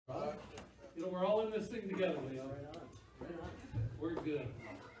We're all in this thing together, Leo. We're good.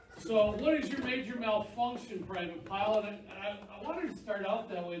 So, what is your major malfunction, Private Pilot? I wanted to start out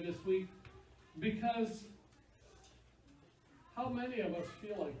that way this week because how many of us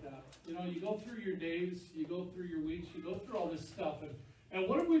feel like that? You know, you go through your days, you go through your weeks, you go through all this stuff, and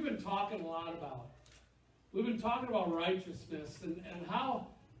what have we been talking a lot about? We've been talking about righteousness and how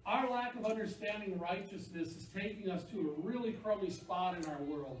our lack of understanding righteousness is taking us to a really crummy spot in our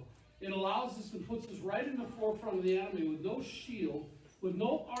world. It allows us and puts us right in the forefront of the enemy with no shield, with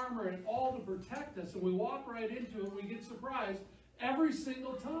no armor at all to protect us, and we walk right into it and we get surprised every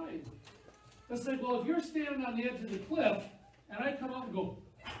single time. It's like, well, if you're standing on the edge of the cliff and I come up and go,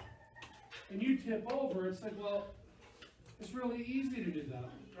 and you tip over, it's like, well, it's really easy to do that,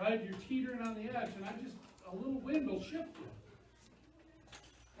 right? You're teetering on the edge, and a little wind will shift you.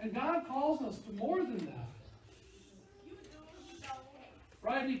 And God calls us to more than that.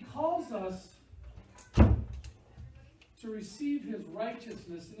 Right? He calls us to receive His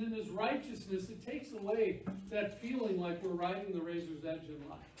righteousness. And in His righteousness, it takes away that feeling like we're riding the razor's edge in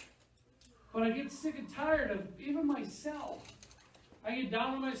life. But I get sick and tired of even myself. I get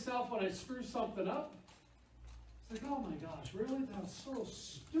down on myself when I screw something up. It's like, oh my gosh, really? That was so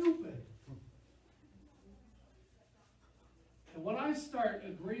stupid. And when I start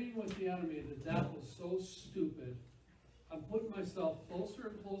agreeing with the enemy that was so stupid, I'm putting myself closer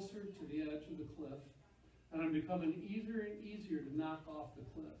and closer to the edge of the cliff, and I'm becoming easier and easier to knock off the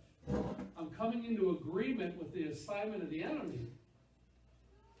cliff. I'm coming into agreement with the assignment of the enemy,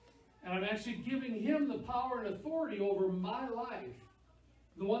 and I'm actually giving him the power and authority over my life,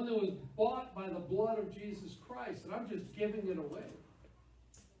 the one that was bought by the blood of Jesus Christ, and I'm just giving it away.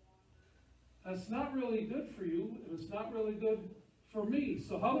 That's not really good for you, and it's not really good for me.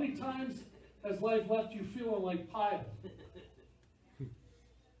 So how many times has life left you feeling like Pilate?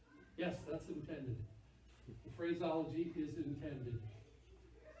 Yes, that's intended. The phraseology is intended.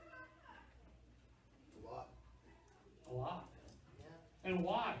 A lot. Yeah. And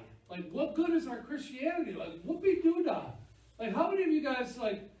why? Like, what good is our Christianity? Like, whoopee-doo-dah. Like, how many of you guys,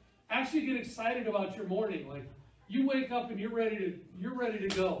 like, actually get excited about your morning? Like, you wake up and you're ready to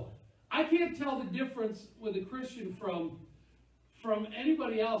go. I can't tell the difference with a Christian from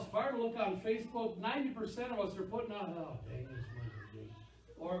anybody else. If I were to look on Facebook, 90% of us are putting out, oh, dang, this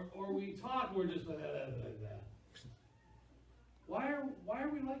Monday. Or we talk, we're just like that. Why are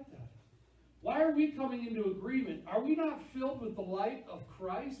we like that? Why are we coming into agreement? Are we not filled with the light of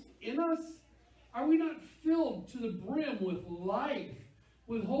Christ in us? Are we not filled to the brim with life,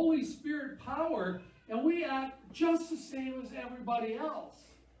 with Holy Spirit power, and we act just the same as everybody else?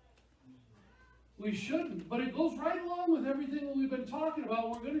 We shouldn't, but it goes right along with everything that we've been talking about.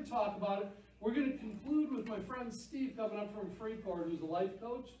 We're going to talk about it. We're going to conclude with my friend Steve coming up from Freeport, who's a life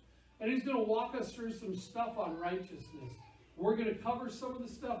coach, and he's going to walk us through some stuff on righteousness. We're going to cover some of the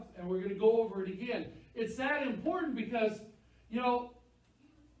stuff, and we're going to go over it again. It's that important because, you know,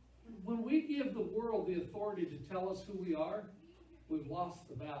 when we give the world the authority to tell us who we are, we've lost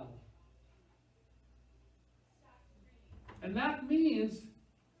the battle. And that means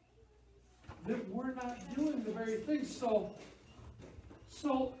that we're not doing the very thing. So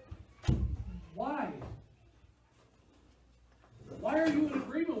why? Why are you in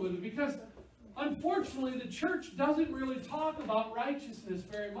agreement with it? Because unfortunately, the church doesn't really talk about righteousness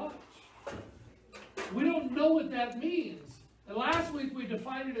very much. We don't know what that means. And last week we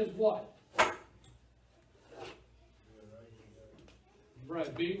defined it as what?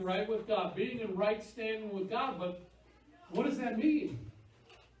 Right, being right with God, being in right standing with God. But what does that mean?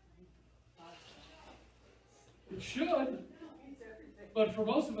 It should, but for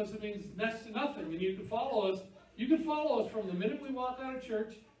most of us it means next to nothing. And you can follow us. You can follow us from the minute we walk out of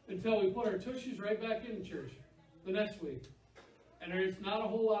church until we put our tushies right back in church the next week. And there's not a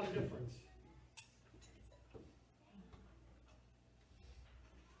whole lot of difference.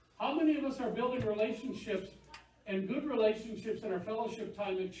 How many of us are building relationships and good relationships in our fellowship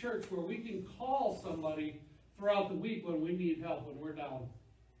time at church where we can call somebody throughout the week when we need help, when we're down?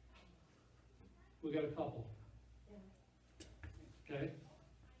 We got a couple. Okay?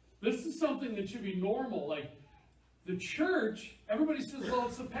 This is something that should be normal. Like, the church, everybody says, well,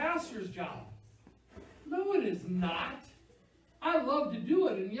 it's the pastor's job. No, it is not. I love to do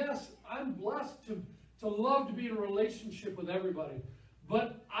it. And yes, I'm blessed to love to be in a relationship with everybody.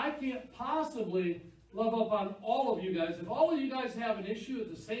 But I can't possibly love up on all of you guys. If all of you guys have an issue at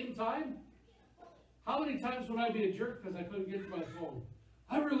the same time, how many times would I be a jerk because I couldn't get to my phone?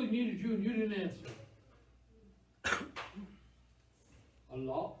 I really needed you and you didn't answer. A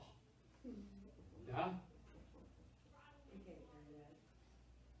lot. Yeah?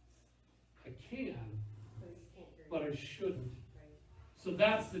 I can, but I shouldn't. So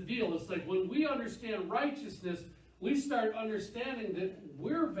that's the deal. It's like when we understand righteousness, we start understanding that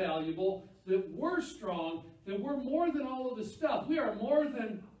we're valuable, that we're strong, that we're more than all of this stuff. We are more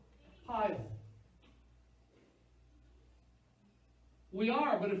than pile. We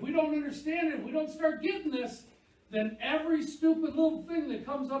are, but if we don't understand it, if we don't start getting this, then every stupid little thing that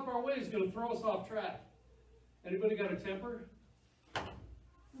comes up our way is going to throw us off track. Anybody got a temper?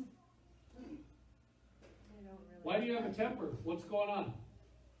 Why do you have a temper? What's going on?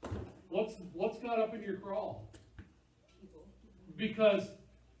 What's got up in your crawl? Because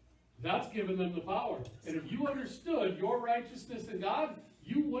that's given them the power. And if you understood your righteousness in God,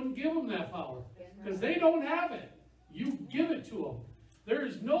 you wouldn't give them that power. Because they don't have it. You give it to them. There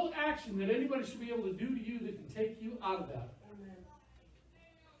is no action that anybody should be able to do to you that can take you out of that.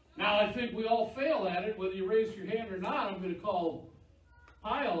 Now, I think we all fail at it, whether you raise your hand or not. I'm going to call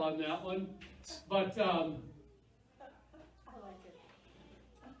pile on that one. But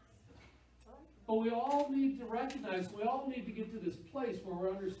we all need to recognize, we all need to get to this place where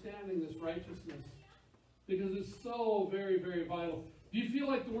we're understanding this righteousness. Because it's so very, very vital. Do you feel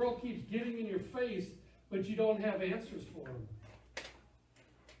like the world keeps getting in your face, but you don't have answers for them?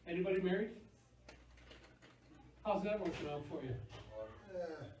 Anybody married? How's that working out for you?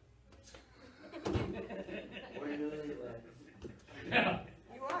 Yeah.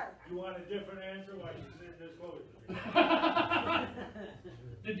 You are. You want a different answer? Why you sitting this close to me?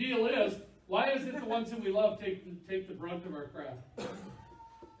 The deal is, why is it the ones that we love take the brunt of our crap? Yeah,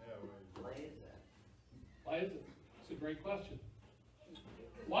 right. Why is that? Why is it? It's a great question.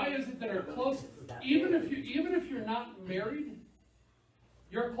 Why is it that our close, even if you're not married,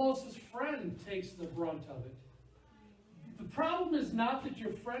 your closest friend takes the brunt of it? The problem is not that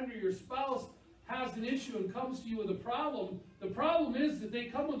your friend or your spouse has an issue and comes to you with a problem. The problem is that they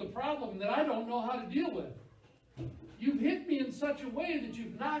come with a problem that I don't know how to deal with. You've hit me in such a way that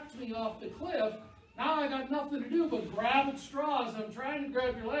you've knocked me off the cliff. Now I got nothing to do but grab at straws. I'm trying to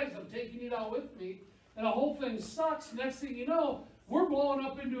grab your legs. I'm taking you down with me. And the whole thing sucks. Next thing you know, we're blowing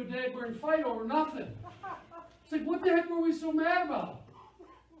up into a dead-burn fight over nothing. It's like, what the heck were we so mad about?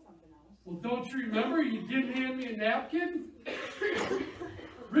 Well, don't you remember you didn't hand me a napkin?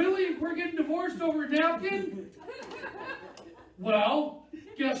 Really? We're getting divorced over a napkin? Well,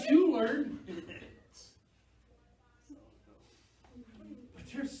 guess you learned. But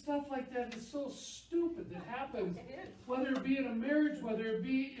there's stuff like that that's so stupid that happens, whether it be in a marriage, whether it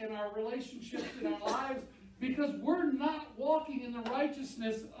be in our relationships, in our lives, because we're not walking in the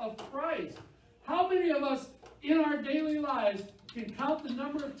righteousness of Christ. How many of us in our daily lives can count the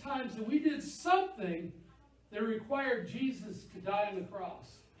number of times that we did something that required Jesus to die on the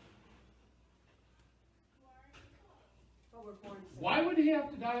cross? Why would he have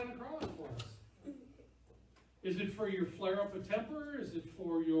to die on the cross for us? Is it for your flare-up of temper? Is it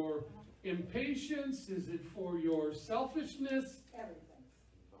for your impatience? Is it for your selfishness? Everything.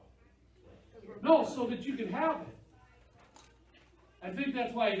 No, so that you can have it. I think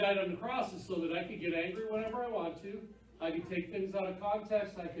that's why he died on the cross, is so that I could get angry whenever I want to. I could take things out of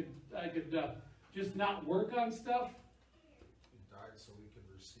context. I could just not work on stuff. He died so we could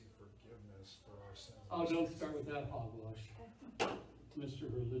receive forgiveness for our sins. Oh, don't start with that hogwash, Mr.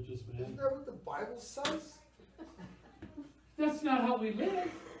 Religious Man. Isn't that what the Bible says? That's not how we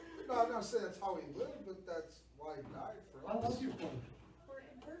live. No, I'm not saying that's how he lived, but that's why he died for I us. love your point.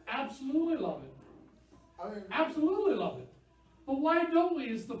 Absolutely love it. I mean, Absolutely love it. But why don't we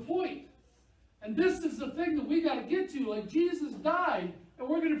is the point. And this is the thing that we got to get to. Like, Jesus died, and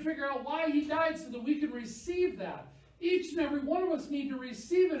we're going to figure out why he died so that we can receive that. Each and every one of us need to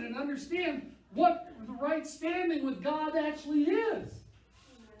receive it and understand what the right standing with God actually is.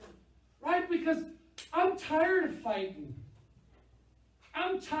 Right? Because I'm tired of fighting.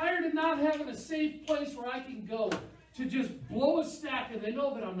 I'm tired of not having a safe place where I can go to just blow a stack and they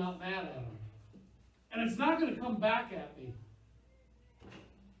know that I'm not mad at them. And it's not going to come back at me.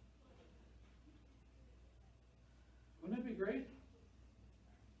 Wouldn't that be great?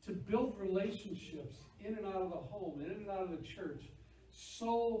 To build relationships in and out of the home, in and out of the church,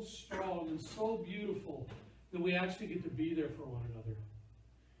 so strong and so beautiful that we actually get to be there for one another.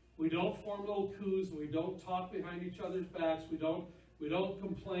 We don't form little coups, we don't talk behind each other's backs, we don't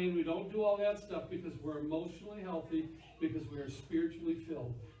complain, we don't do all that stuff because we're emotionally healthy, because we are spiritually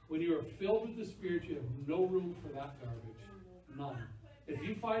filled. When you are filled with the Spirit, you have no room for that garbage. None. If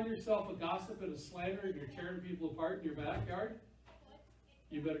you find yourself a gossip and a slanderer and you're tearing people apart in your backyard,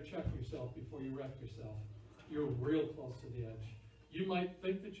 you better check yourself before you wreck yourself. You're real close to the edge. You might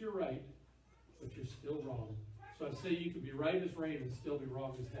think that you're right, but you're still wrong. So I say you could be right as rain and still be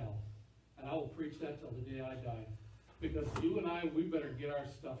wrong as hell. And I will preach that till the day I die. Because you and I, we better get our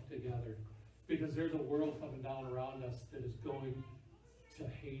stuff together. Because there's a world coming down around us that is going to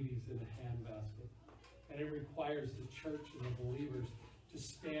Hades in a handbasket. And it requires the church and the believers to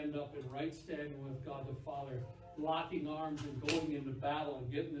stand up in right standing with God the Father, locking arms and going into battle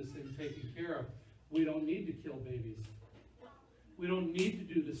and getting this thing taken care of. We don't need to kill babies. We don't need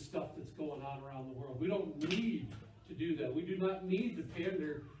to do the stuff that's going on around the world. We don't need to do that. We do not need to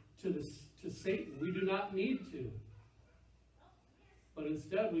pander to Satan. We do not need to. But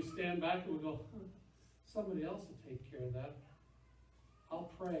instead, we stand back and we go, somebody else will take care of that.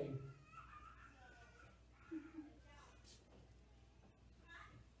 I'll pray.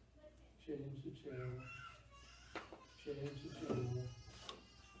 Change the channel. Change the channel.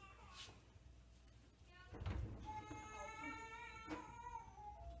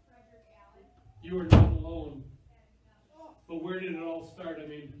 You are not alone. But where did it all start? I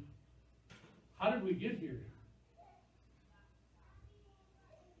mean, how did we get here?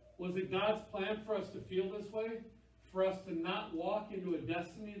 Was it God's plan for us to feel this way? For us to not walk into a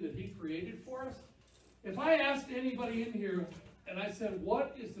destiny that He created for us? If I asked anybody in here and I said,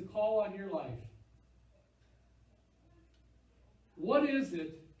 what is the call on your life? What is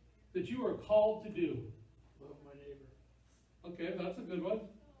it that you are called to do? Love my neighbor. Okay, that's a good one.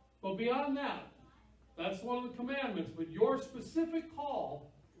 But beyond that, that's one of the commandments. But your specific call...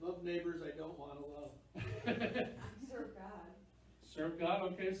 Love neighbors I don't want to love. Serve God. Serve God,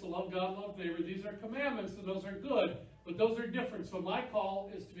 okay, so love God, love neighbor. These are commandments, and those are good, but those are different. So my call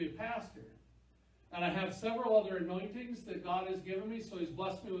is to be a pastor. And I have several other anointings that God has given me, so He's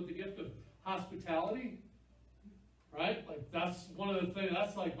blessed me with the gift of hospitality. Right? Like, that's one of the things,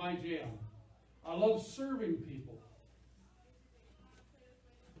 that's like my jam. I love serving people.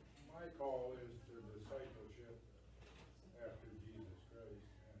 My call is to discipleship after Jesus Christ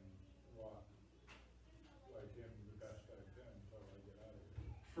and walk like Him the best I can until I get out of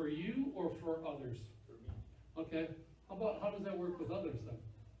here. For you or for others? For me. Okay. How does that work with others then?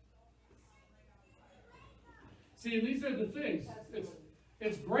 See, and these are the things.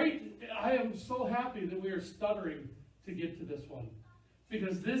 It's great. I am so happy that we are stuttering to get to this one.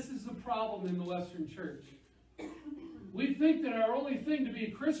 Because this is the problem in the Western church. We think that our only thing to be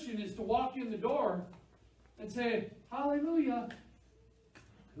a Christian is to walk in the door and say, hallelujah.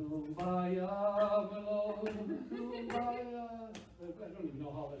 Kumbaya, kumbaya. I don't even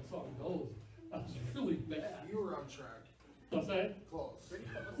know how that song goes. That was really bad. You were on track. What's that? Close.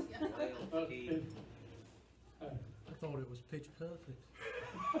 Okay. I thought it was pitch perfect.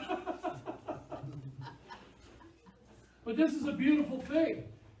 But this is a beautiful thing.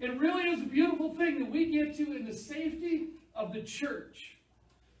 It really is a beautiful thing that we get to in the safety of the church.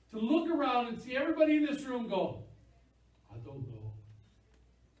 To look around and see everybody in this room go, I don't know.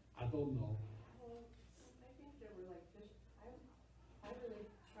 I don't know. Well, I think that we're like fish. I really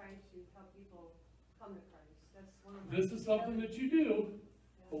try to help people come to Christ. That's one of my... This is something that you do,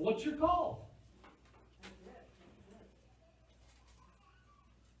 but what's your call? That's it.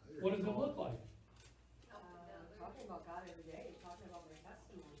 What does it look like? Talking about God every day, talking about their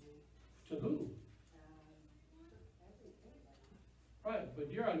testimony. To who? Everything. Right,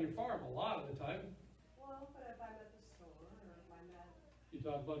 but you're on your farm a lot of the time. Well, but if I'm at the store or if I'm at... You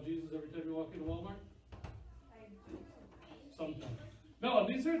talk about Jesus every time you walk into Walmart? I do. Sometimes. No,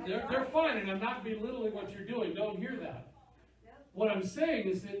 they're fine, and I'm not belittling what you're doing. Don't hear that. Yeah. What I'm saying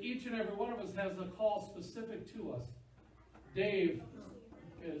is that each and every one of us has a call specific to us. Dave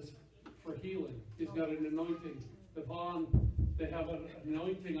is for healing. He's got an anointing. Yvonne, they have an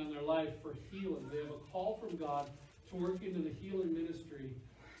anointing on their life for healing. They have a call from God to work into the healing ministry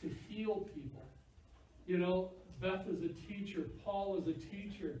to heal people. You know, Beth is a teacher. Paul is a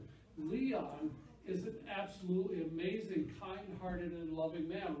teacher. Leon is an absolutely amazing, kind-hearted, and loving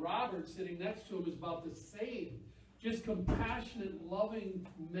man. Robert, sitting next to him, is about the same. Just compassionate, loving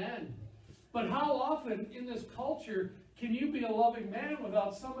men. But how often in this culture can you be a loving man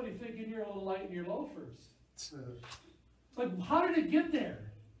without somebody thinking you're a little light in your loafers? Like, how did it get there?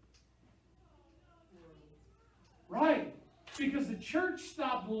 Right. Because the church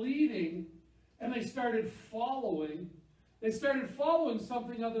stopped leading and they started following. They started following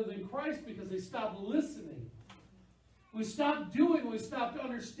something other than Christ because they stopped listening. We stopped doing, we stopped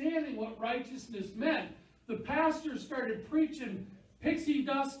understanding what righteousness meant. The pastors started preaching pixie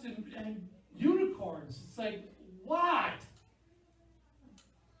dust and unicorns. It's like, what?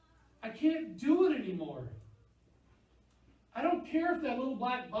 I can't do it anymore. I don't care if that little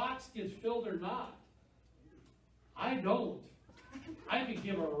black box gets filled or not. I don't. I could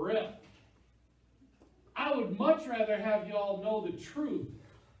give a rip. I would much rather have you all know the truth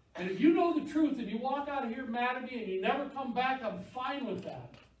And if you know the truth and you walk out of here mad at me and you never come back, I'm fine with that.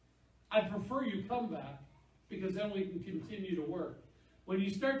 I prefer you come back, because then we can continue to work. When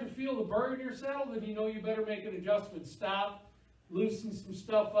you start to feel the burr in your saddle, then you know you better make an adjustment. Stop, loosen some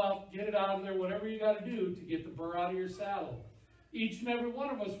stuff up, get it out of there, whatever you got to do to get the burr out of your saddle. Each and every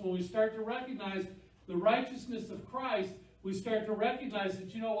one of us, when we start to recognize the righteousness of Christ, we start to recognize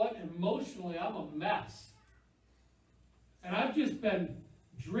that, you know what, emotionally I'm a mess. And I've just been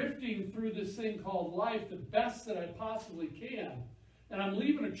drifting through this thing called life the best that I possibly can. And I'm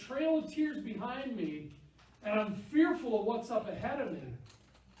leaving a trail of tears behind me, and I'm fearful of what's up ahead of me.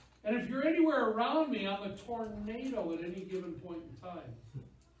 And if you're anywhere around me, I'm a tornado at any given point in time.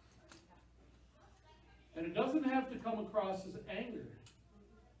 And it doesn't have to come across as anger.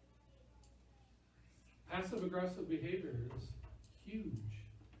 Passive-aggressive behavior is huge.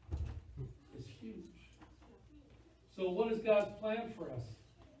 It's huge. So what is God's plan for us?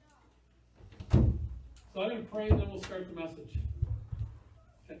 So I'm going to pray and then we'll start the message.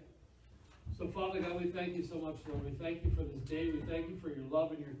 Okay. So Father God, we thank you so much, Lord. We thank you for this day. We thank you for your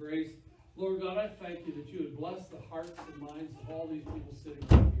love and your grace. Lord God, I thank you that you would bless the hearts and minds of all these people sitting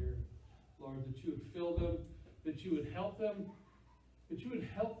right here. Lord, that you would fill them, that you would help them, that you would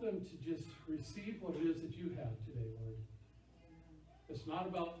help them to just receive what it is that you have today, Lord. It's not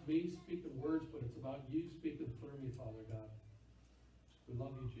about me speaking words, but it's about you speaking through me, Father God. We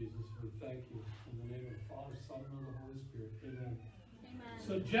love you, Jesus. We thank you. In the name of the Father, Son, and the Holy Spirit. Amen. Amen.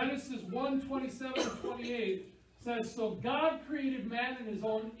 So Genesis 1:27-28 says, so God created man in his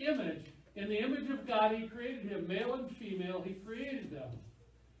own image. In the image of God, he created him, male and female, he created them.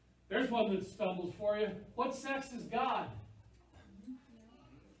 There's one that stumbles for you. What sex is God?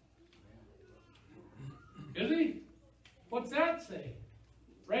 Is he? What's that say?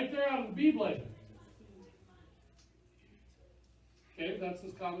 Right there on the B-blade. Okay, that's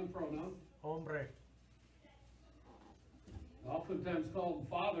his common pronoun. Hombre. Oftentimes called him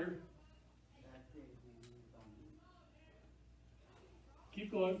father.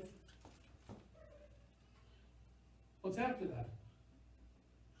 Keep going. What's after that?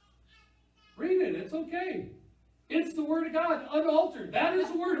 Read it, it's okay. It's the Word of God, unaltered. That is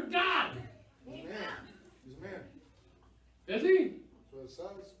the Word of God. He's a man. He's a man. Is he? So it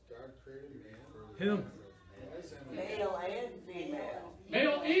says God created man. Him. Male and female.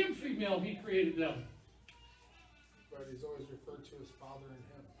 Male and female, he created them. But he's always referred to as father and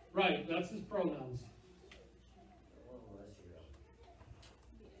him. Right, that's his pronouns.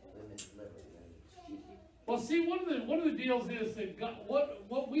 Well, see, one of the deals is that God,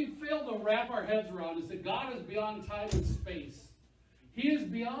 what we fail to wrap our heads around is that God is beyond time and space. He is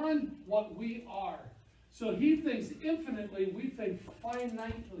beyond what we are. So he thinks infinitely, we think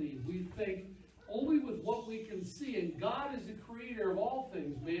finitely, we think only with what we can see. And God is the creator of all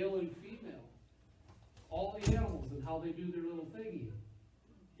things, male and female. All the animals and how they do their little thingy.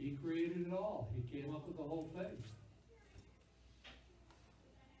 He created it all. He came up with the whole thing.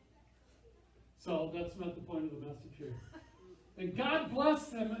 So that's not the point of the message here. And God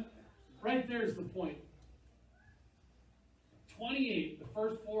blessed them. Right there's the point. 28, the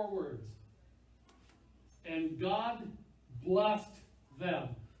first 4 words. And God blessed them.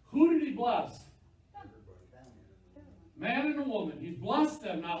 Who did he bless? Man and a woman. He blessed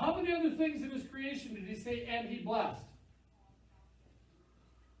them. Now, how many other things in his creation did he say, and he blessed?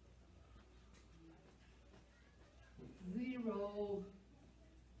 Zero.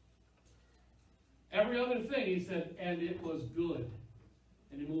 Every other thing he said, and it was good.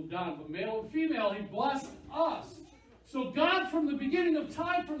 And he moved on. But male and female, he blessed us. So God, from the beginning of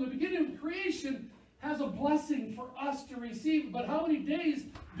time, from the beginning of creation, has a blessing for us to receive. But how many days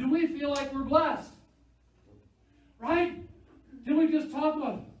do we feel like we're blessed? Right? Did we just talk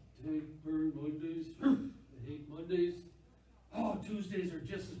about Mondays? I hate Mondays. Oh, Tuesdays are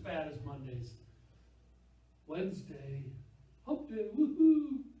just as bad as Mondays. Wednesday, hump day,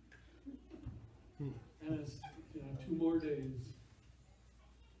 woohoo! And it's 2 more days.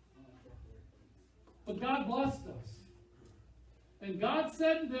 But God blessed us. And God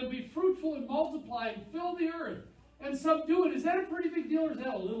said to them, be fruitful and multiply and fill the earth and subdue it. Is that a pretty big deal or is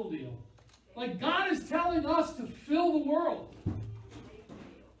that a little deal? Like God is telling us to fill the world.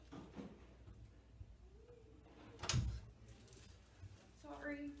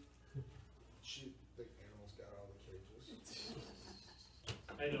 Sorry. The animals got out of the cages.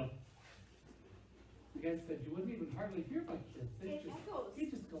 I know. The guy said, you wouldn't even hardly hear my kids. Echoes. He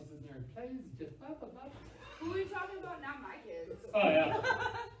just goes in there and plays and just blah, blah, blah. Who are you talking about? Not my kids. Oh, yeah.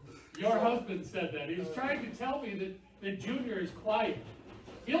 Your husband said that. He was trying to tell me that Junior is quiet.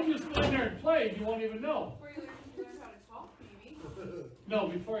 He'll just go in there and play and you won't even know. Where you learn how to talk, maybe. No,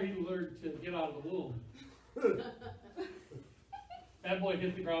 before he learned to get out of the womb. That boy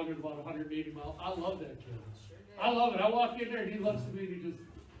hit the ground at about 180 miles. I love that kid. I love it. I walk in there and he looks at me and he just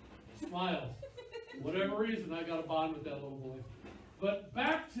smiles. For whatever reason, I got a bond with that little boy. But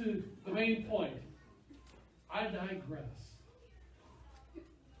back to the main point. I digress.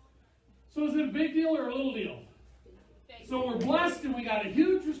 So is it a big deal or a little deal? So we're blessed and we got a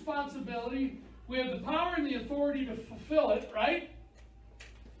huge responsibility. We have the power and the authority to fulfill it, right?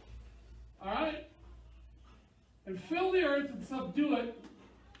 All right? And fill the earth and subdue it,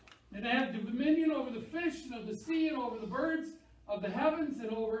 and have dominion over the fish and of the sea and over the birds of the heavens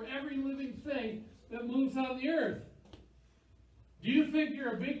and over every living thing that moves on the earth. Do you think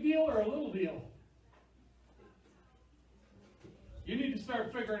you're a big deal or a little deal? You need to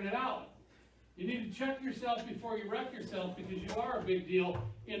start figuring it out. You need to check yourself before you wreck yourself, because you are a big deal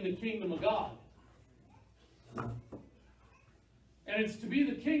in the kingdom of God. And it's to be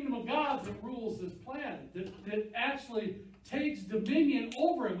the kingdom of God that rules this planet, that actually takes dominion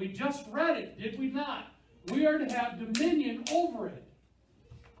over it. We just read it, did we not? We are to have dominion over it.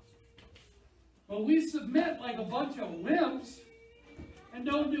 But we submit like a bunch of wimps and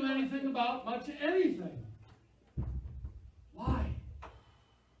don't do anything about much of anything. Why?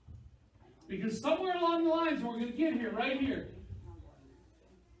 Because somewhere along the lines, we're going to get here, right here.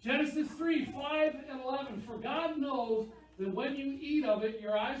 Genesis 3, 5 and 11. For God knows that when you eat of it,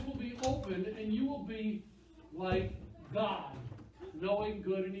 your eyes will be opened and you will be like God, knowing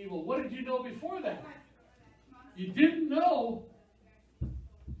good and evil. What did you know before that? You didn't know.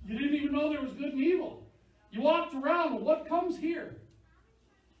 You didn't even know there was good and evil. You walked around, and what comes here?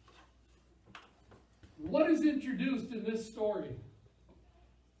 What is introduced in this story?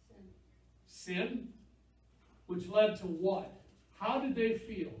 Sin, which led to what? How did they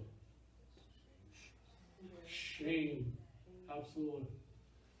feel? Shame. Absolutely.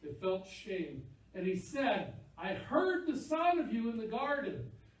 They felt shame. And he said, I heard the sound of you in the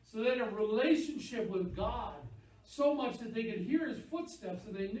garden. So they had a relationship with God so much that they could hear his footsteps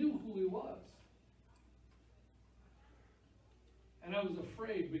and they knew who he was. And I was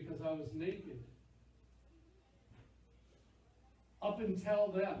afraid because I was naked. Up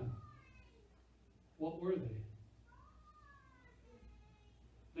until then, what were they?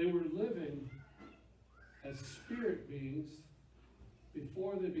 They were living as spirit beings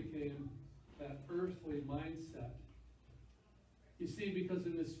before they became that earthly mindset. You see, because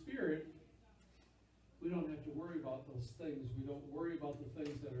in the spirit, we don't have to worry about those things. We don't worry about the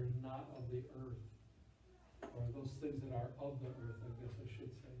things that are not of the earth. Or those things that are of the earth, I guess I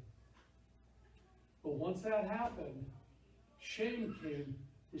should say. But once that happened, shame came.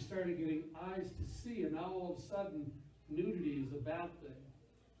 We started getting eyes to see, and now all of a sudden, nudity is a bad thing.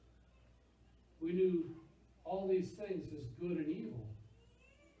 We knew all these things as good and evil.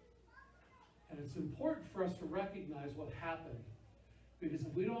 And it's important for us to recognize what happened. Because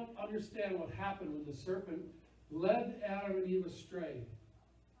if we don't understand what happened when the serpent led Adam and Eve astray,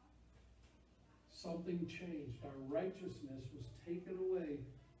 something changed. Our righteousness was taken away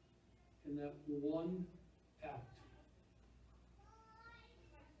in that one act.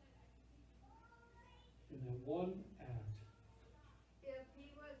 In that one act. If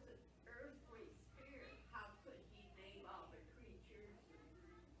he was an earthly spirit, how could he name all the creatures and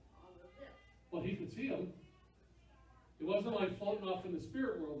all of this? Well, he could see them. It wasn't like floating off in the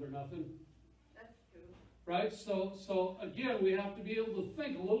spirit world or nothing. That's true. Right? So again, we have to be able to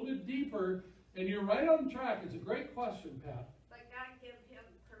think a little bit deeper. And you're right on track. It's a great question, Pat. But God gave him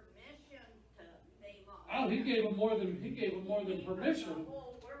permission to name all. Oh, he gave him more than permission. The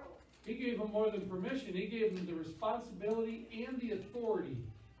whole world. He gave him more than permission. He gave him the responsibility and the authority.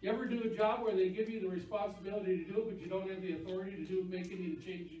 You ever do a job where they give you the responsibility to do it, but you don't have the authority to make any of the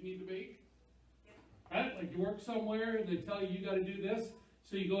changes you need to make? Right? Like you work somewhere and they tell you you got to do this,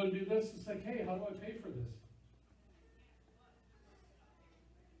 so you go and do this. It's like, hey, how do I pay for this?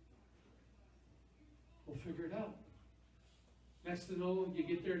 We'll figure it out. Next to know, you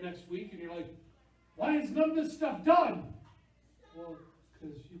get there next week and you're like, why is none of this stuff done? Well,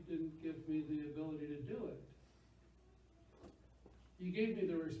 because you didn't give me the ability to do it. You gave me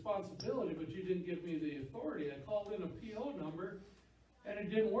the responsibility, but you didn't give me the authority. I called in a PO number and it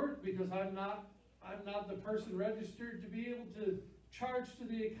didn't work because I'm not the person registered to be able to charge to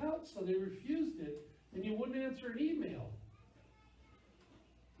the account, so they refused it, and you wouldn't answer an email.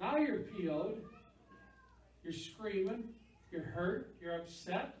 Now you're PO'd. You're screaming, you're hurt, you're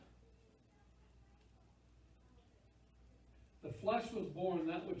upset. The flesh was born,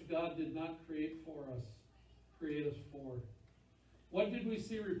 that which God did not create us for. What did we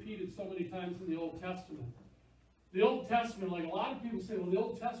see repeated so many times in the Old Testament? The Old Testament, like a lot of people say, well, the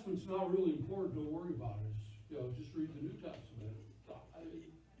Old Testament's not really important, don't worry about it. Just read the New Testament.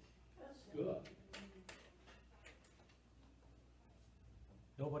 It's good.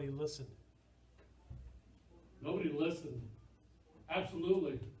 Nobody listened. Nobody listened.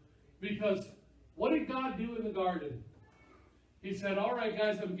 Absolutely. Because what did God do in the garden? He said, all right,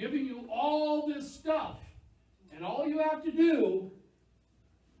 guys, I'm giving you all this stuff. And all you have to do,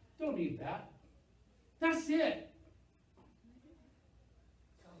 don't eat that. That's it.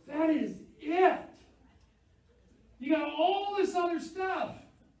 That is it. You got all this other stuff.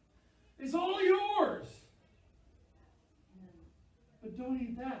 It's all yours. But don't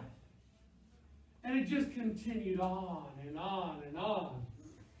eat that. And it just continued on and on and on.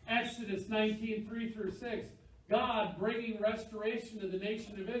 Exodus 19:3-6. God bringing restoration to the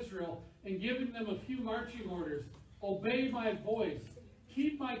nation of Israel and giving them a few marching orders. Obey my voice.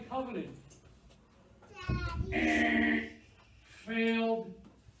 Keep my covenant. Failed.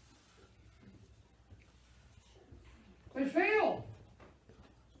 They failed.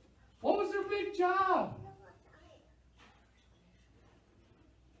 What was their big job?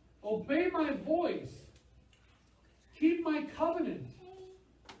 Obey my voice. Keep my covenant.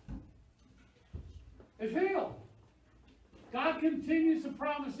 They failed. God continues to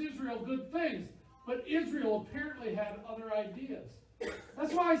promise Israel good things, but Israel apparently had other ideas.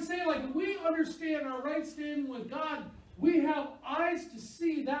 That's why I say, like, if we understand our right standing with God, we have eyes to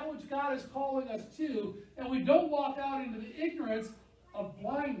see that which God is calling us to, and we don't walk out into the ignorance of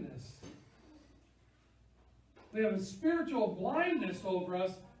blindness. We have a spiritual blindness over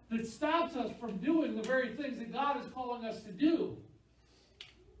us that stops us from doing the very things that God is calling us to do.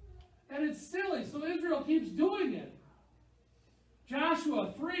 And it's silly, so Israel keeps doing it.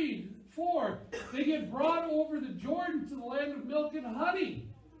 Joshua 3:4, they get brought over the Jordan to the land of milk and honey.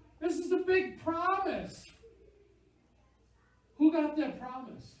 This is a big promise. Who got that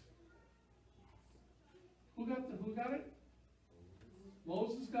promise? Who got it?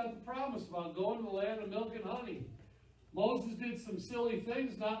 Moses got the promise about going to the land of milk and honey. Moses did some silly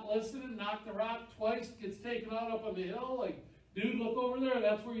things, not listening, knocked the rock twice, gets taken out up on the hill. Like, dude, look over there.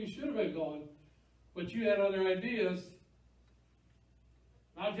 That's where you should have been going. But you had other ideas.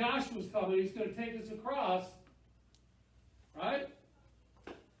 Now Joshua's coming. He's going to take us across. Right?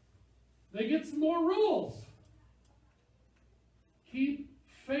 They get some more rules. Keep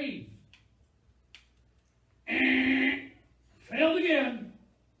faith. Failed again.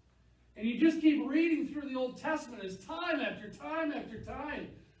 And you just keep reading through the Old Testament as time after time after time.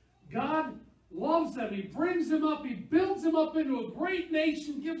 God loves them. He brings them up. He builds them up into a great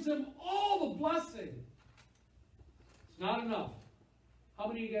nation, gives them all the blessing. It's not enough. How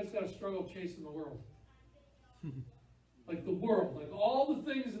many of you guys got to struggle chasing the world? Like the world, like all the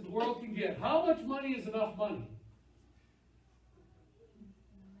things that the world can get. How much money is enough money?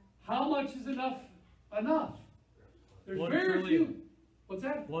 How much is enough? Enough. There's 1 very trillion. few. What's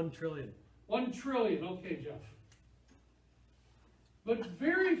that? 1 trillion. 1 trillion. Okay, Jeff. But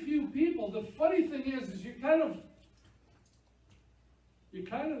very few people. The funny thing is you're kind of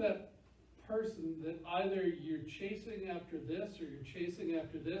that person that either you're chasing after this, or you're chasing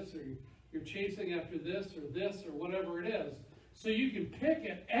after this, or you're chasing after this, or whatever it is. So you can pick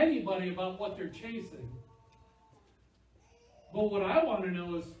at anybody about what they're chasing. But what I want to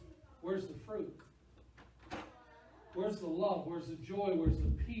know is, where's the fruit? Where's the love? Where's the joy? Where's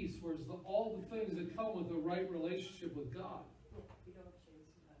the peace? Where's all the things that come with a right relationship with God? You don't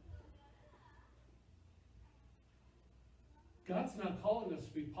chase God's not calling us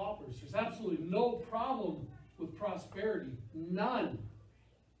to be paupers. There's absolutely no problem with prosperity. None.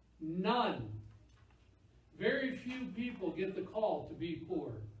 None. Very few people get the call to be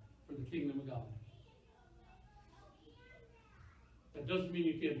poor for the kingdom of God. That doesn't mean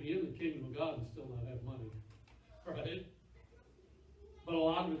you can't be in the kingdom of God and still not have money. Right? But a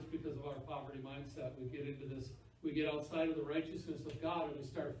lot of it's because of our poverty mindset. We get into this, we get outside of the righteousness of God, and we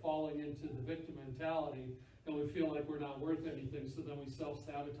start falling into the victim mentality, and we feel like we're not worth anything, so then we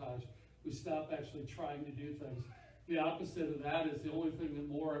self-sabotage. We stop actually trying to do things. The opposite of that is the only thing that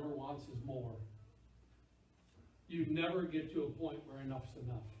more ever wants is more. You never get to a point where enough's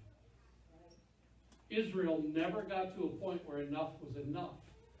enough. Israel never got to a point where enough was enough.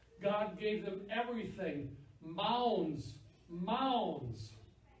 God gave them everything. Mounds.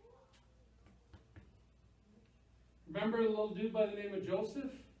 Remember the little dude by the name of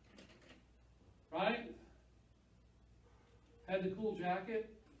Joseph? Right? Had the cool jacket.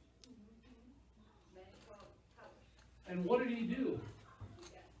 And what did he do?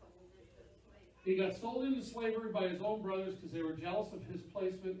 He got sold into slavery by his own brothers because they were jealous of his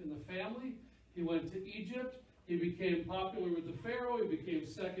placement in the family. He went to Egypt. He became popular with the Pharaoh. He became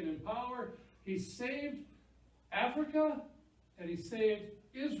second in power. He saved Africa, and he saved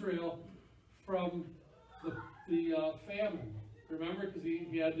Israel from the famine. Remember, because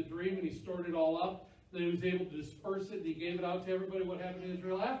he had the dream and he stored it all up. Then he was able to disperse it and he gave it out to everybody. What happened to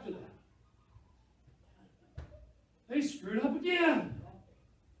Israel after that? They screwed up again.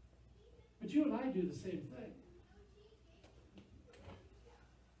 But you and I do the same thing.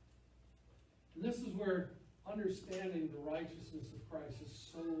 And this is where understanding the righteousness of Christ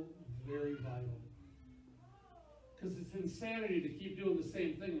is so very vital. Because it's insanity to keep doing the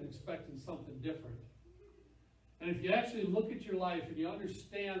same thing and expecting something different. And if you actually look at your life and you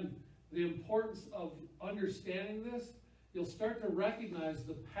understand the importance of understanding this, you'll start to recognize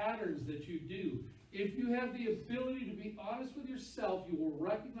the patterns that you do. If you have the ability to be honest with yourself, you will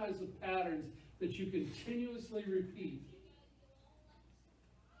recognize the patterns that you continuously repeat.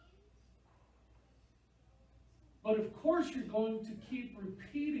 But of course you're going to keep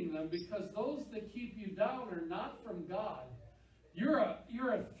repeating them, because those that keep you down are not from God. You're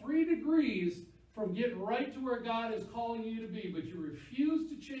a 3 degrees from getting right to where God is calling you to be, but you refuse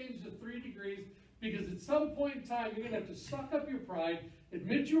to change the 3 degrees, because at some point in time you're going to have to suck up your pride,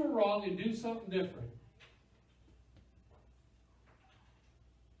 admit you were wrong, and do something different.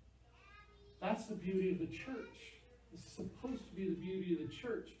 That's the beauty of the church. It's supposed to be the beauty of the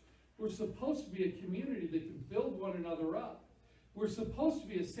church. We're supposed to be a community that can build one another up. We're supposed to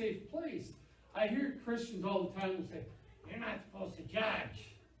be a safe place. I hear Christians all the time who say, "You're not supposed to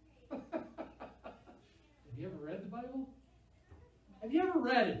judge." Have you ever read the Bible? Have you ever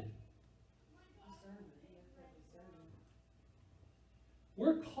read it?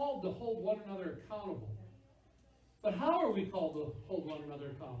 We're called to hold one another accountable. But how are we called to hold one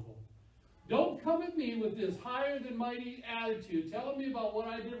another accountable? Don't come at me with this higher than mighty attitude, telling me about what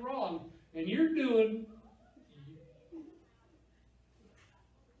I did wrong, and you're doing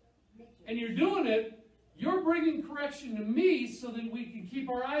it, you're bringing correction to me so that we can keep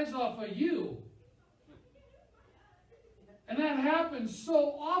our eyes off of you. And that happens so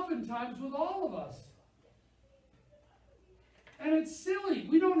oftentimes with all of us. And it's silly.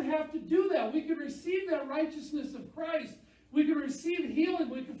 We don't have to do that. We can receive that righteousness of Christ. We can receive healing.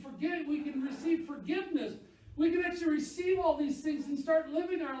 We can forget. We can receive forgiveness. We can actually receive all these things and start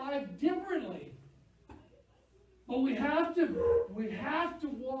living our life differently. But we have to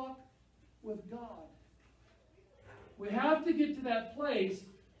walk with God. We have to get to that place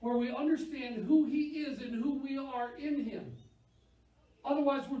where we understand who He is and who we are in Him.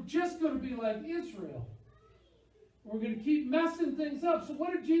 Otherwise, we're just going to be like Israel. We're going to keep messing things up. So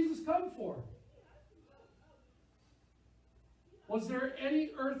what did Jesus come for? Was there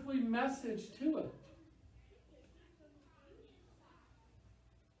any earthly message to it?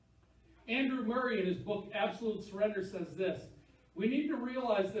 Andrew Murray, in his book Absolute Surrender, says this: we need to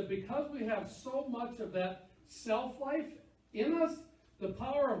realize that because we have so much of that self-life in us, the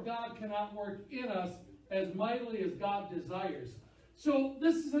power of God cannot work in us as mightily as God desires. So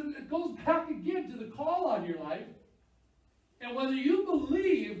it goes back again to the call on your life. And whether you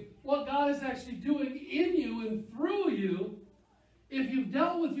believe what God is actually doing in you and through you, if you've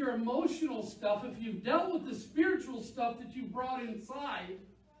dealt with your emotional stuff, if you've dealt with the spiritual stuff that you brought inside,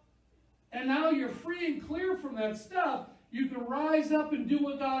 and now you're free and clear from that stuff, you can rise up and do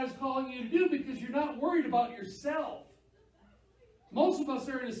what God is calling you to do because you're not worried about yourself. Most of us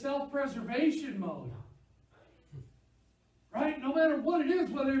are in a self-preservation mode. Right? No matter what it is,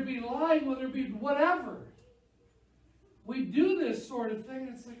 whether it be lying, whether it be whatever. We do this sort of thing, and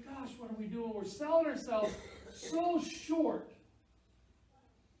it's like, gosh, what are we doing? We're selling ourselves so short.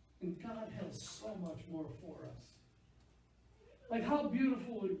 And God has so much more for us. Like, how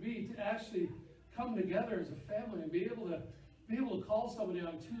beautiful would it be to actually come together as a family and be able to call somebody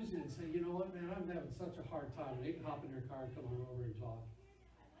on Tuesday and say, you know what, man, I'm having such a hard time. And they can hop in their car and come on over and talk.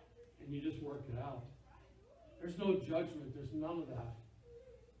 And you just work it out. There's no judgment. There's none of that.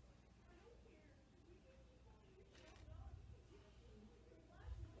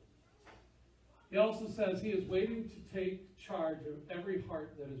 He also says he is waiting to take charge of every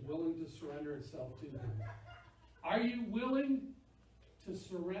heart that is willing to surrender itself to Him. Are you willing to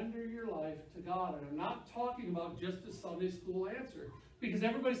surrender your life to God? And I'm not talking about just a Sunday school answer. Because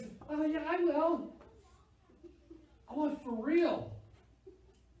everybody says, oh yeah, I will. I want for real.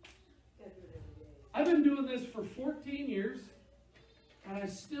 I've been doing this for 14 years, and I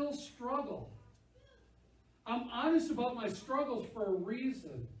still struggle. I'm honest about my struggles for a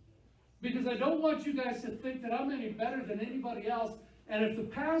reason. Because I don't want you guys to think that I'm any better than anybody else. And if the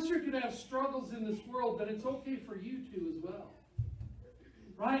pastor could have struggles in this world, then it's okay for you to as well.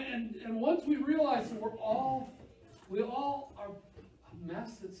 Right? And once we realize that we all are a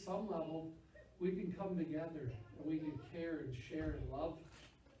mess at some level, we can come together and we can care and share and love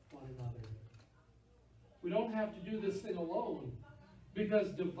one another. We don't have to do this thing alone, because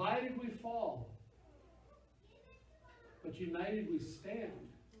divided we fall, but united we stand.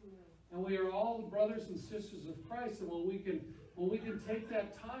 And we are all brothers and sisters of Christ. And when we can take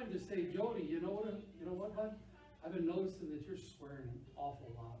that time to say, Jody, you know what, bud? I've been noticing that you're swearing an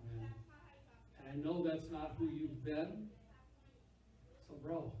awful lot, man. And I know that's not who you've been. So,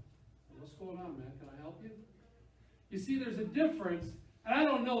 bro, what's going on, man? Can I help you? You see, there's a difference. And I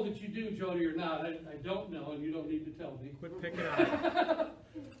don't know that you do, Jody, or not. I don't know, and you don't need to tell me. Quit picking on me.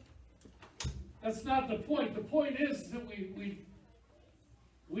 That's not the point. The point is that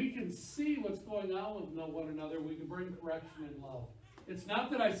we can see what's going on with one another. We can bring correction and love. It's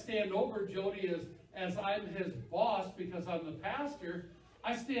not that I stand over Jody as I'm his boss because I'm the pastor.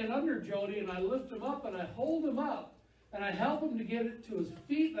 I stand under Jody and I lift him up and I hold him up. And I help him to get it to his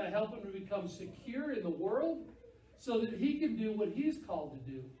feet, and I help him to become secure in the world so that he can do what he's called to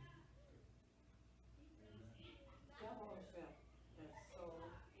do. Fellowship is so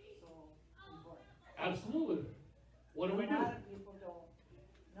important. Absolutely. What do we do? A lot of people don't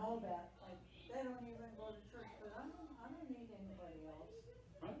know that. Like, they don't even go to church, but I don't need anybody else.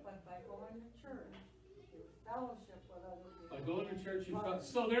 Right. But by going to church, you fellowship with other people. By going to church,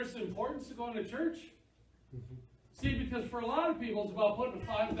 so there's the importance of going to church. See, because for a lot of people, it's about putting a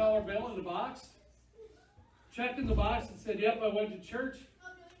 $5 bill in the box, checking the box and said, yep, I went to church,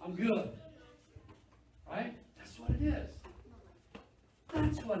 I'm good. Right? That's what it is.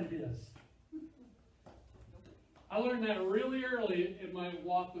 That's what it is. I learned that really early in my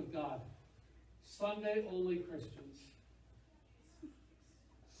walk with God. Sunday only Christians.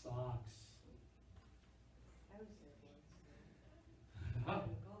 Socks. I was there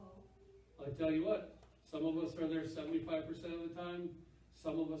once. I tell you what, some of us are there 75% of the time,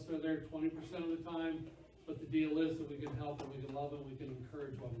 some of us are there 20% of the time, but the deal is that we can help and we can love and we can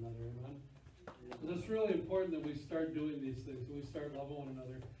encourage one another, amen? And it's really important that we start doing these things, that we start loving one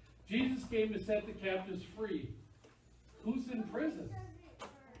another. Jesus came to set the captives free. Who's in prison?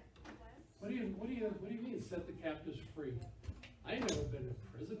 What do you mean, set the captives free? I ain't never been in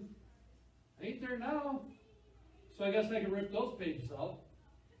prison. I ain't there now. So I guess I can rip those pages out.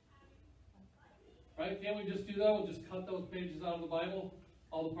 Right? Can't we just do that? We'll just cut those pages out of the Bible.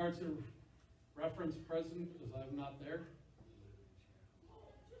 All the parts that reference present, because I'm not there.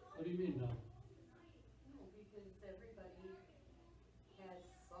 What do you mean, no? No, because everybody has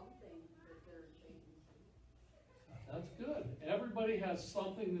something that they're chained to. That's good. Everybody has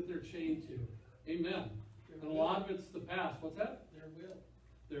something that they're chained to. Amen. And a lot of it's the past. What's that? Their will.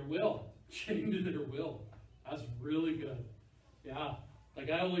 Their will. Chained to their will. That's really good. Yeah. Like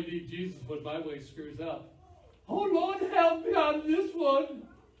I only need Jesus when my way screws up. Oh Lord, help me on this one.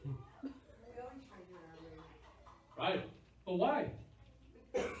 We always try to do it our way. Right. But why?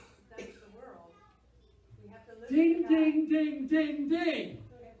 Because that's the world. We have to live Ding, for God. ding, ding, ding, ding.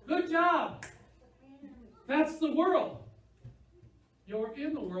 Good job. That's the world. You're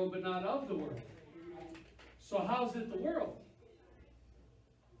in the world, but not of the world. So how's it the world?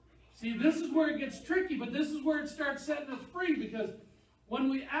 See, this is where it gets tricky, but this is where it starts setting us free, because when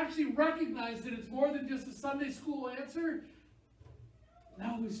we actually recognize that it's more than just a Sunday school answer,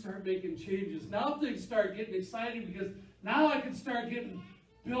 now we start making changes. Now things start getting exciting, because now I can start getting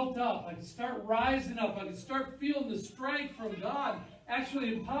built up. I can start rising up. I can start feeling the strength from God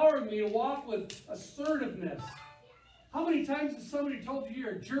actually empowering me to walk with assertiveness. How many times has somebody told you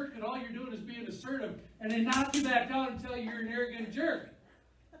you're a jerk and all you're doing is being assertive, and they knock you back down and tell you you're an arrogant jerk?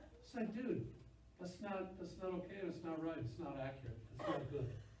 It's like, dude, that's not okay, that's not right, it's not accurate, it's not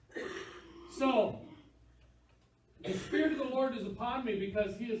good. So, the Spirit of the Lord is upon me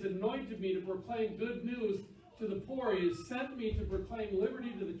because He has anointed me to proclaim good news to the poor. He has sent me to proclaim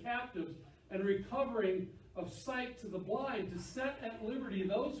liberty to the captives and recovering of sight to the blind, to set at liberty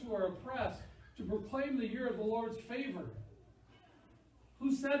those who are oppressed, to proclaim the year of the Lord's favor.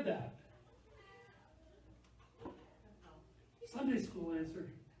 Who said that? Sunday school answer.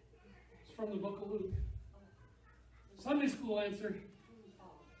 It's from the book of Luke. Sunday school answer.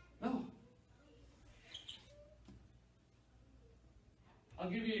 No. I'll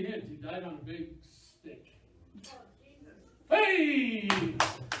give you a hint. He died on a big stick. Hey!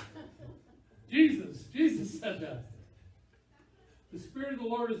 Jesus said that. The Spirit of the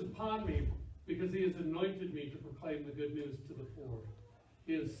Lord is upon me because He has anointed me to proclaim the good news to the poor.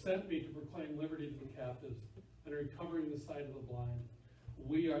 He has sent me to proclaim liberty to the captives and recovering the sight of the blind.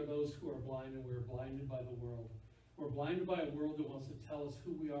 We are those who are blind, and we are blinded by the world. We're blinded by a world that wants to tell us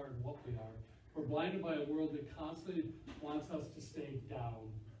who we are and what we are. We're blinded by a world that constantly wants us to stay down.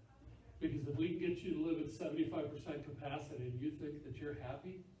 Because if we can get you to live at 75% capacity and you think that you're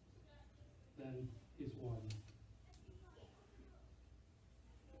happy, then he's won.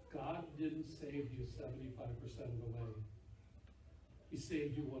 God didn't save you 75% of the way. He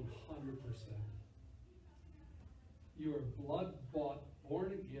saved you 100%. You are blood-bought,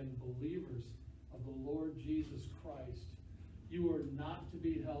 born-again believers of the Lord Jesus Christ. You are not to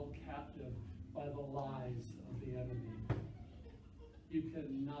be held captive by the lies of the enemy. You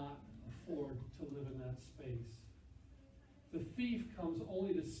cannot afford to live in that space. The thief comes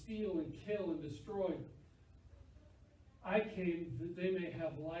only to steal and kill and destroy. I came that they may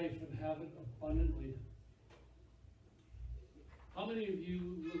have life and have it abundantly. How many of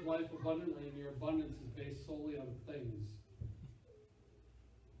you live life abundantly and your abundance is based solely on things?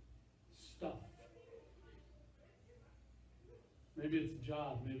 Stuff. Maybe it's a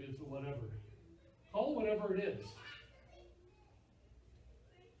job, maybe it's a whatever. Call it whatever it is.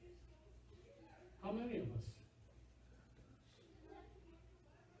 How many of us?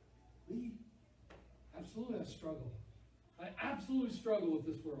 Me? Absolutely, I struggle. I absolutely struggle with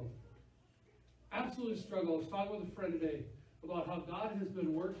this world. Absolutely struggle. I was talking with a friend today about how God has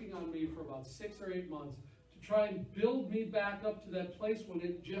been working on me for about 6 or 8 months to try and build me back up to that place when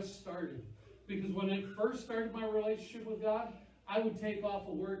it just started. Because when I first started my relationship with God, I would take off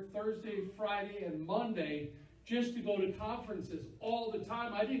of work Thursday, Friday, and Monday just to go to conferences all the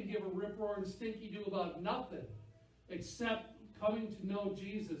time. I didn't give a rip-roaring stinky-do about nothing except coming to know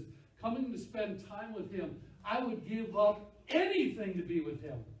Jesus, coming to spend time with him. I would give up anything to be with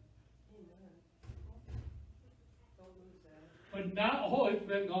him. But now, oh, it's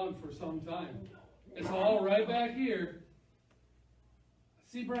been gone for some time. It's all right back here.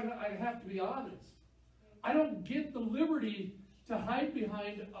 See, Brenda, I have to be honest. I don't get the liberty to hide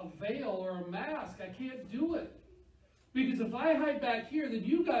behind a veil or a mask. I can't do it. Because if I hide back here, then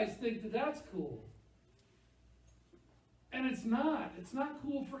you guys think that that's cool. And it's not. It's not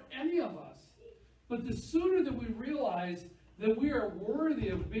cool for any of us. But the sooner that we realize that we are worthy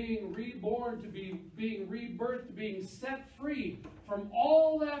of being reborn, to being rebirthed, to being set free from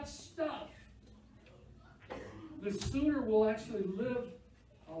all that stuff, the sooner we'll actually live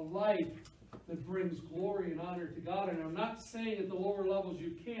a life that brings glory and honor to God. And I'm not saying at the lower levels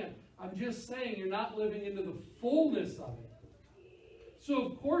you can't. I'm just saying you're not living into the fullness of it. So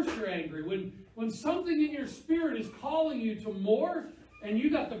of course you're angry. When something in your spirit is calling you to more, and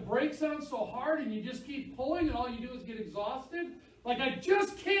you got the brakes on so hard and you just keep pulling and all you do is get exhausted, like I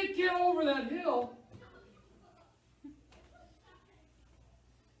just can't get over that hill.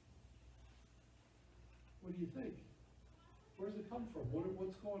 What do you think? Where does it come from?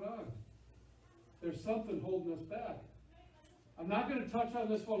 What's going on? There's something holding us back. I'm not going to touch on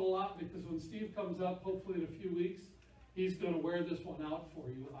this one a lot because when Steve comes up, hopefully in a few weeks, he's going to wear this one out for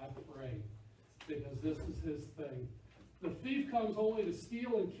you, I pray, because this is his thing. The thief comes only to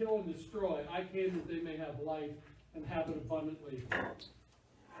steal and kill and destroy. I came that they may have life and have it abundantly.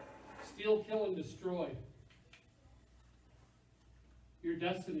 Steal, kill, and destroy. Your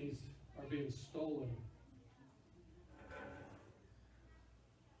destinies are being stolen.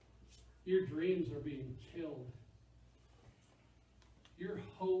 Your dreams are being killed. Your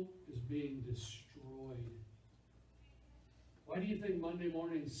hope is being destroyed. Why do you think Monday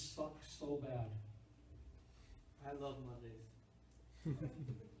mornings suck so bad? I love Mondays.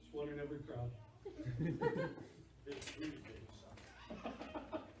 Just one in every crowd.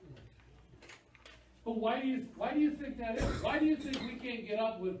 But why do you think that is? Why do you think we can't get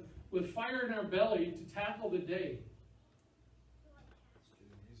up with fire in our belly to tackle the day?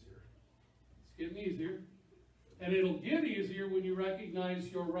 It's getting easier. And it'll get easier when you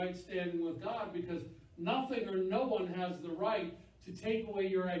recognize your right standing with God, because nothing or no one has the right to take away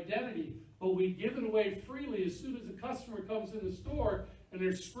your identity. But we give it away freely as soon as a customer comes in the store and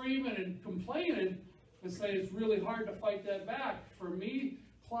they're screaming and complaining, and say it's really hard to fight that back. For me,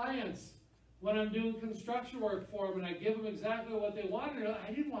 clients, when I'm doing construction work for them and I give them exactly what they wanted,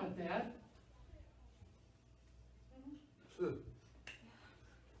 I didn't want that. Here,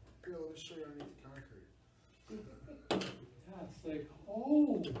 let me show you underneath the concrete. Yeah, it's like,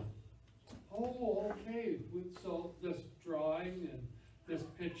 oh, okay. So this drawing and this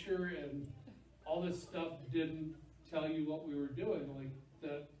picture and all this stuff didn't tell you what we were doing. Like,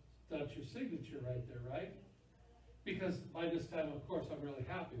 that's your signature right there, right? Because by this time, of course, I'm really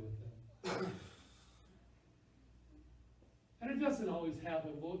happy with them. And it doesn't always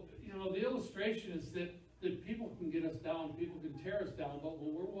happen. Well, you know, the illustration is that that people can get us down, people can tear us down, but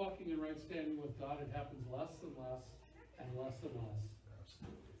when we're walking in right standing with God, it happens less and less and less and less.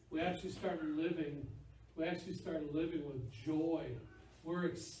 We actually start living with joy. We're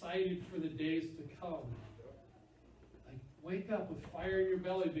excited for the days to come. Like, wake up with fire in your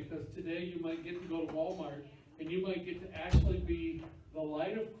belly, because today you might get to go to Walmart and you might get to actually be the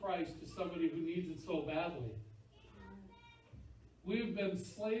light of Christ to somebody who needs it so badly. We've been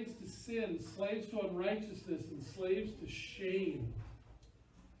slaves to sin, slaves to unrighteousness, and slaves to shame.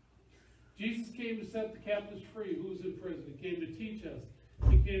 Jesus came to set the captives free. Who was in prison? He came to teach us.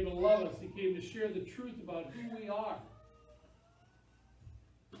 He came to love us. He came to share the truth about who we are.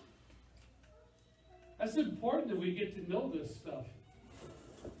 That's important that we get to know this stuff.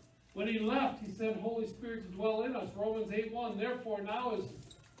 When he left, he sent Holy Spirit to dwell in us. Romans 8:1. Therefore, now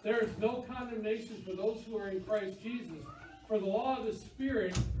there is no condemnation for those who are in Christ Jesus. For the law of the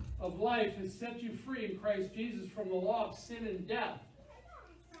Spirit of life has set you free in Christ Jesus from the law of sin and death.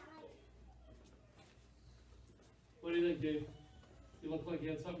 What do you think, Dave? You look like you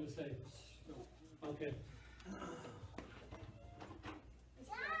had something to say. Okay.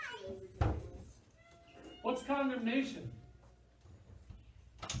 What's condemnation?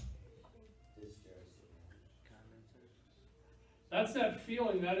 That's that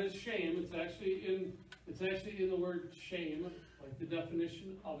feeling. That is shame. It's actually in the word shame, like the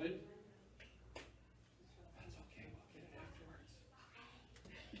definition of it. That's okay. We'll get it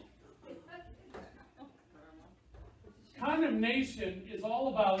afterwards. Condemnation is all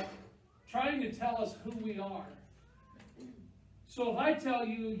about trying to tell us who we are. So if I tell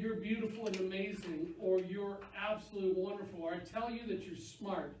you you're beautiful and amazing, or you're absolutely wonderful, or I tell you that you're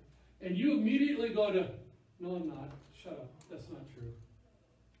smart, and you immediately go to, no, I'm not. Shut up. That's not true.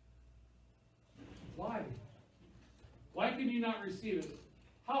 Why? Why can you not receive it?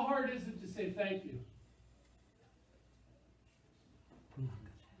 How hard is it to say thank you?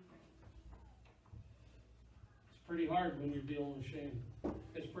 It's pretty hard when you're dealing with shame.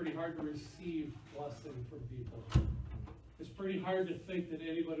 It's pretty hard to receive blessing from people. It's pretty hard to think that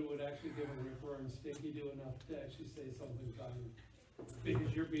anybody would actually give a rip roaring stick you do enough to actually say something kind,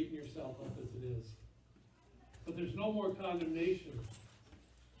 because you're beating yourself up as it is. But there's no more condemnation.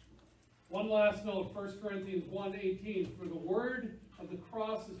 One last note, 1 Corinthians 1:18. For the word of the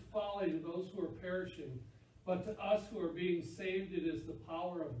cross is folly to those who are perishing, but to us who are being saved, it is the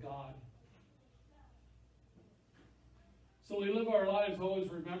power of God. So we live our lives always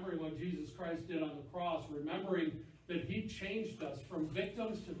remembering what Jesus Christ did on the cross, remembering that he changed us from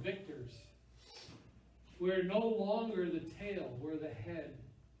victims to victors. We're no longer the tail, we're the head.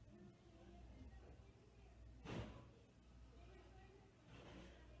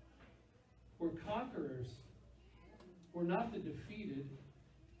 We're conquerors. We're not the defeated.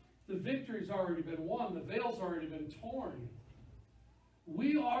 The victory's already been won. The veil's already been torn.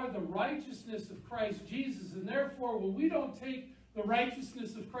 We are the righteousness of Christ Jesus, and therefore when we don't take the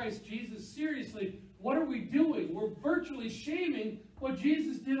righteousness of Christ Jesus seriously, what are we doing? We're virtually shaming what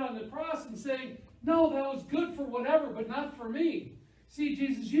Jesus did on the cross and saying, no, that was good for whatever, but not for me. See,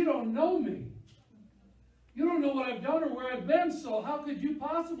 Jesus, you don't know me. You don't know what I've done or where I've been, so how could you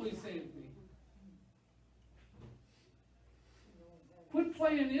possibly save me? Quit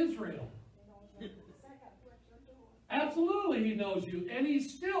playing Israel. Absolutely, he knows you. And he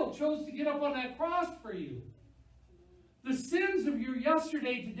still chose to get up on that cross for you. The sins of your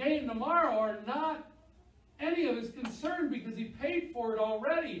yesterday, today, and tomorrow are not any of his concern, because he paid for it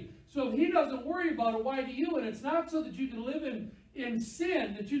already. So if he doesn't worry about it, why do you? And it's not so that you can live in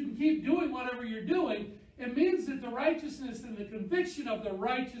sin, that you can keep doing whatever you're doing. It means that the righteousness and the conviction of the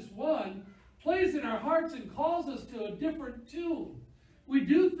righteous one plays in our hearts and calls us to a different tune. We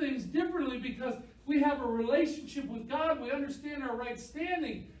do things differently because we have a relationship with God. We understand our right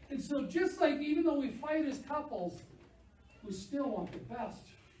standing. And so just like even though we fight as couples, we still want the best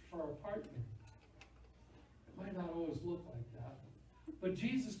for our partner. It might not always look like that. But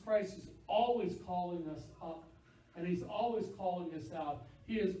Jesus Christ is always calling us up. And he's always calling us out.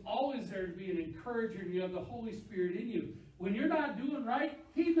 He is always there to be an encourager. And you have the Holy Spirit in you. When you're not doing right,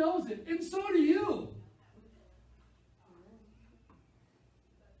 he knows it. And so do you.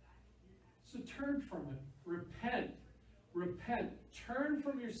 So turn from it. Repent. Repent. Turn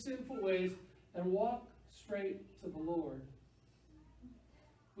from your sinful ways and walk straight to the Lord.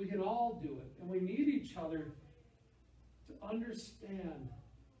 We can all do it. And we need each other to understand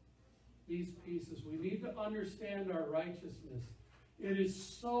these pieces. We need to understand our righteousness. It is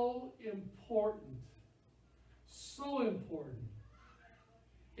so important. So important.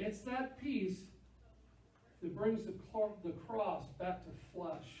 It's that piece that brings the cross back to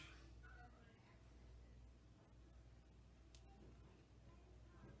flesh.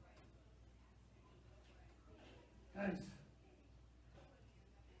 Guys,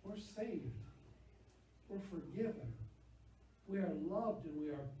 we're saved. We're forgiven. We are loved and we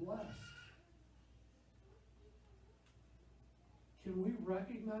are blessed. Can we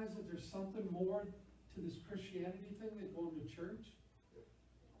recognize that there's something more to this Christianity thing than going to church?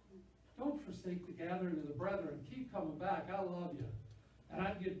 Don't forsake the gathering of the brethren. Keep coming back. I love you. And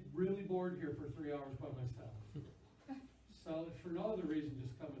I'd get really bored here for 3 hours by myself. So if for no other reason,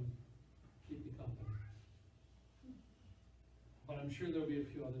 just come and keep me company. But I'm sure there'll be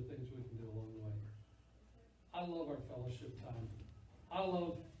a few other things we can do along the way. I love our fellowship time. I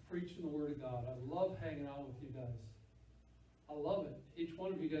love preaching the Word of God. I love hanging out with you guys. I love it. Each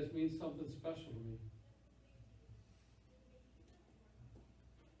one of you guys means something special to me.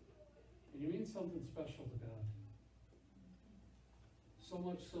 And you mean something special to God. So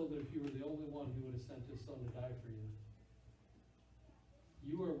much so that if you were the only one, He would have sent His Son to die for you.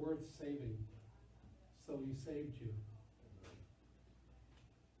 You are worth saving, so He saved you.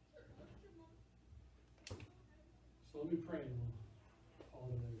 So let me pray and we'll call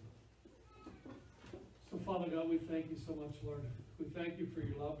it a night. So Father God, we thank you so much, Lord. We thank you for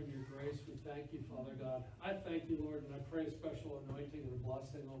your love and your grace. We thank you, Father God. I thank you, Lord, and I pray a special anointing and a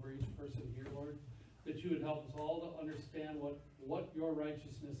blessing over each person here, Lord, that you would help us all to understand what your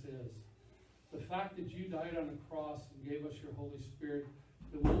righteousness is. The fact that you died on a cross and gave us your Holy Spirit,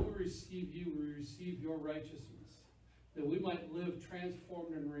 that when we receive you, we receive your righteousness, that we might live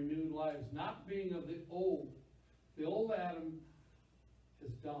transformed and renewed lives, not being of the old. The old Adam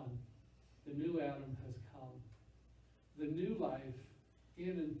is done. The new Adam has come. The new life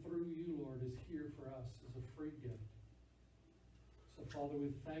in and through you, Lord, is here for us as a free gift. So, Father,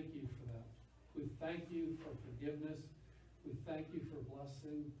 we thank you for that. We thank you for forgiveness. We thank you for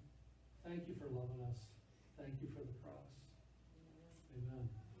blessing. Thank you for loving us. Thank you for the cross. Amen.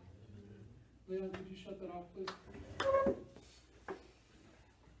 Leon, could you shut that off, please?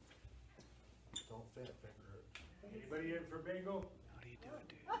 Don't fat finger it. Anybody in for bingo? How do you do it,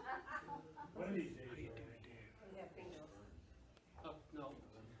 dude? One of these days. How do you do it, dude? We have bingo. Oh, no.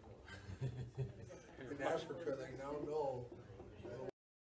 In Africa, they now know